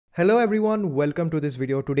Hello everyone, welcome to this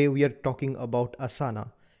video. Today we are talking about Asana.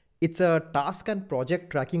 It's a task and project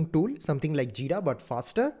tracking tool, something like Jira but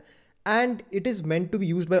faster, and it is meant to be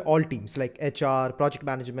used by all teams like HR, project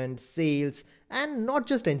management, sales, and not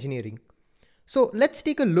just engineering. So let's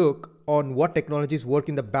take a look on what technologies work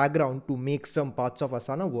in the background to make some parts of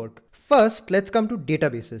Asana work. First, let's come to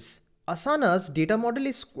databases. Asana's data model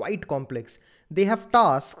is quite complex. They have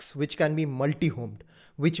tasks which can be multi-homed,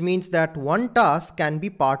 which means that one task can be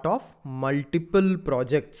part of multiple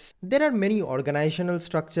projects. There are many organizational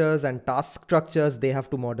structures and task structures they have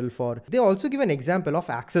to model for. They also give an example of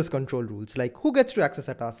access control rules, like who gets to access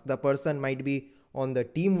a task. The person might be on the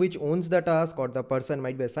team which owns the task, or the person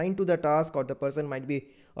might be assigned to the task, or the person might be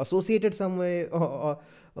associated some way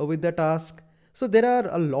with the task. So there are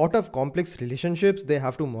a lot of complex relationships they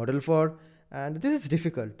have to model for, and this is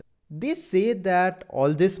difficult. They say that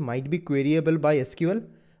all this might be queryable by SQL,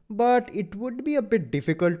 but it would be a bit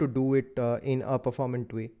difficult to do it in a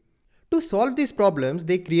performant way. To solve these problems,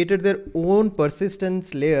 they created their own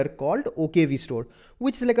persistence layer called OKV store,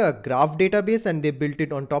 which is like a graph database, and they built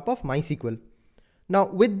it on top of MySQL. Now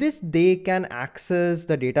with this, they can access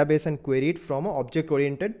the database and query it from an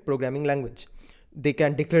object-oriented programming language. They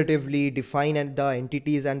can declaratively define the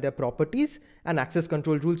entities and their properties and access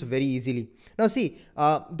control rules very easily. Now see,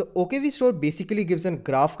 the OKV store basically gives a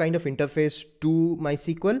graph kind of interface to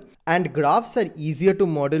MySQL, and graphs are easier to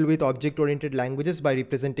model with object-oriented languages by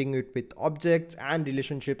representing it with objects and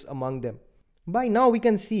relationships among them. By now we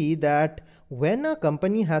can see that when a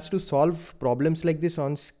company has to solve problems like this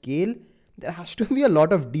on scale, there has to be a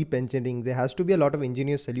lot of deep engineering. There has to be a lot of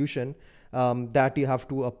ingenious solution that you have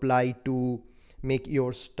to apply to make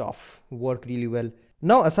your stuff work really well.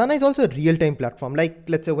 Now Asana is also a real-time platform. Like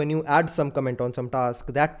let's say when you add some comment on some task,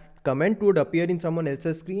 that comment would appear in someone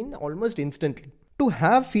else's screen almost instantly. To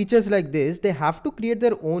have features like this, they have to create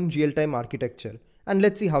their own real-time architecture. And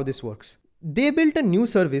let's see how this works. They built a new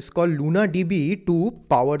service called LunaDB to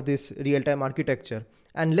power this real-time architecture.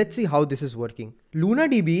 And let's see how this is working.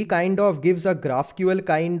 LunaDB kind of gives a GraphQL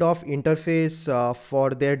kind of interface for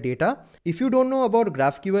their data. If you don't know about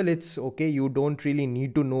GraphQL, it's okay. You don't really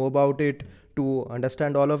need to know about it to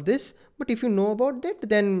understand all of this. But if you know about it,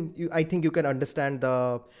 then I think you can understand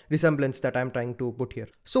the resemblance that I'm trying to put here.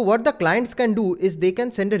 So what the clients can do is they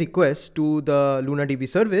can send a request to the LunaDB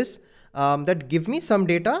service that give me some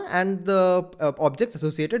data and the objects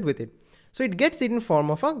associated with it. So it gets it in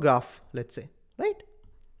form of a graph, let's say, right?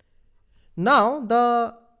 Now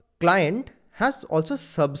the client has also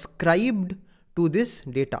subscribed to this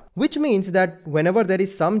data, which means that whenever there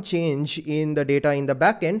is some change in the data in the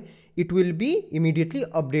backend, it will be immediately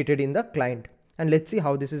updated in the client. And let's see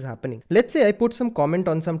how this is happening. Let's say I put some comment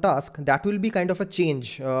on some task, that will be kind of a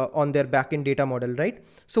change on their backend data model, right?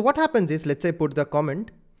 So what happens is, let's say put the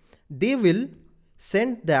comment, they will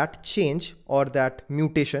send that change or that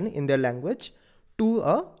mutation in their language to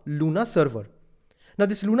a Luna server. Now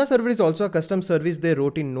this Luna server is also a custom service they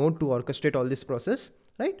wrote in Node to orchestrate all this process,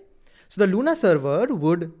 right? So the Luna server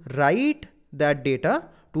would write that data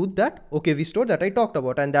to that OKV store that I talked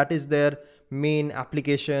about, and that is their main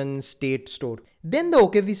application state store. Then the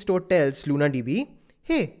OKV store tells LunaDB,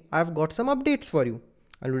 hey, I've got some updates for you.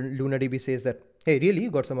 And LunaDB says that, hey, really, you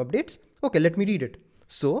got some updates? Okay, let me read it.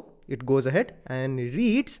 So it goes ahead and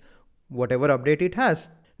reads whatever update it has.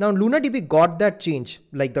 Now LunaDB got that change,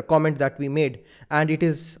 like the comment that we made, and it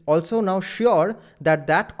is also now sure that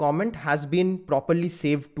that comment has been properly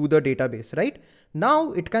saved to the database, right?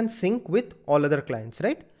 Now it can sync with all other clients,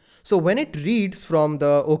 right? So when it reads from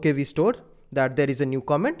the OKV store that there is a new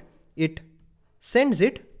comment, it sends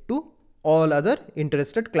it to all other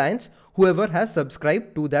interested clients, whoever has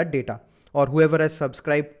subscribed to that data or whoever has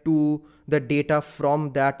subscribed to the data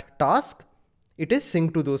from that task, it is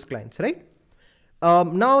synced to those clients, right?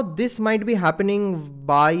 Now this might be happening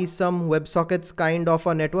by some WebSockets kind of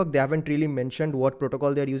a network. They haven't really mentioned what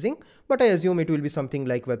protocol they're using, but I assume it will be something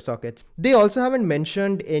like WebSockets. They also haven't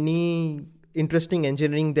mentioned any interesting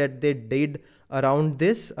engineering that they did around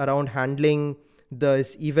this, around handling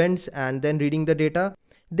these events and then reading the data.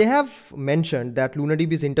 They have mentioned that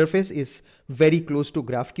LunaDB's interface is very close to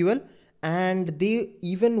GraphQL, and they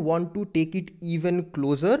even want to take it even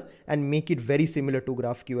closer and make it very similar to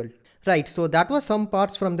GraphQL. Right, so that was some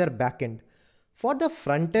parts from their backend. For the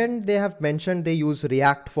front end, they have mentioned they use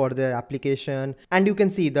React for their application, and you can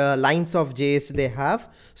see the lines of JS they have.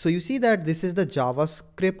 So you see that this is the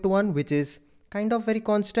JavaScript one, which is kind of very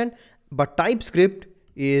constant, but TypeScript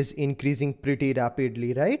is increasing pretty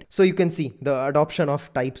rapidly, right? So you can see the adoption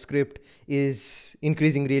of TypeScript is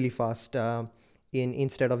increasing really fast.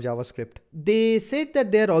 instead of JavaScript. They said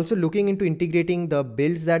that they're also looking into integrating the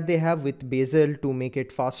builds that they have with Bazel to make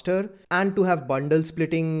it faster and to have bundle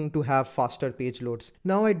splitting to have faster page loads.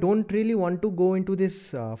 Now, I don't really want to go into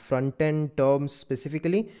this front-end terms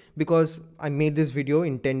specifically because I made this video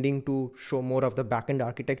intending to show more of the backend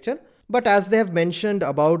architecture. But as they have mentioned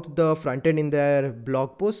about the front-end in their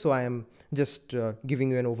blog post, so I am just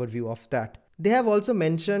giving you an overview of that. They have also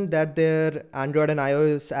mentioned that their Android and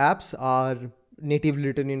iOS apps are natively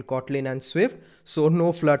written in Kotlin and Swift, so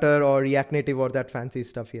no Flutter or React Native or that fancy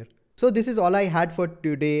stuff here. So this is all I had for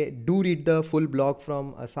today. Do read the full blog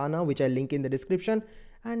from Asana, which I'll link in the description.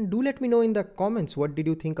 And do let me know in the comments, what did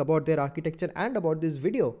you think about their architecture and about this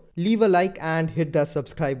video? Leave a like and hit that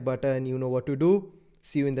subscribe button. You know what to do.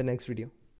 See you in the next video.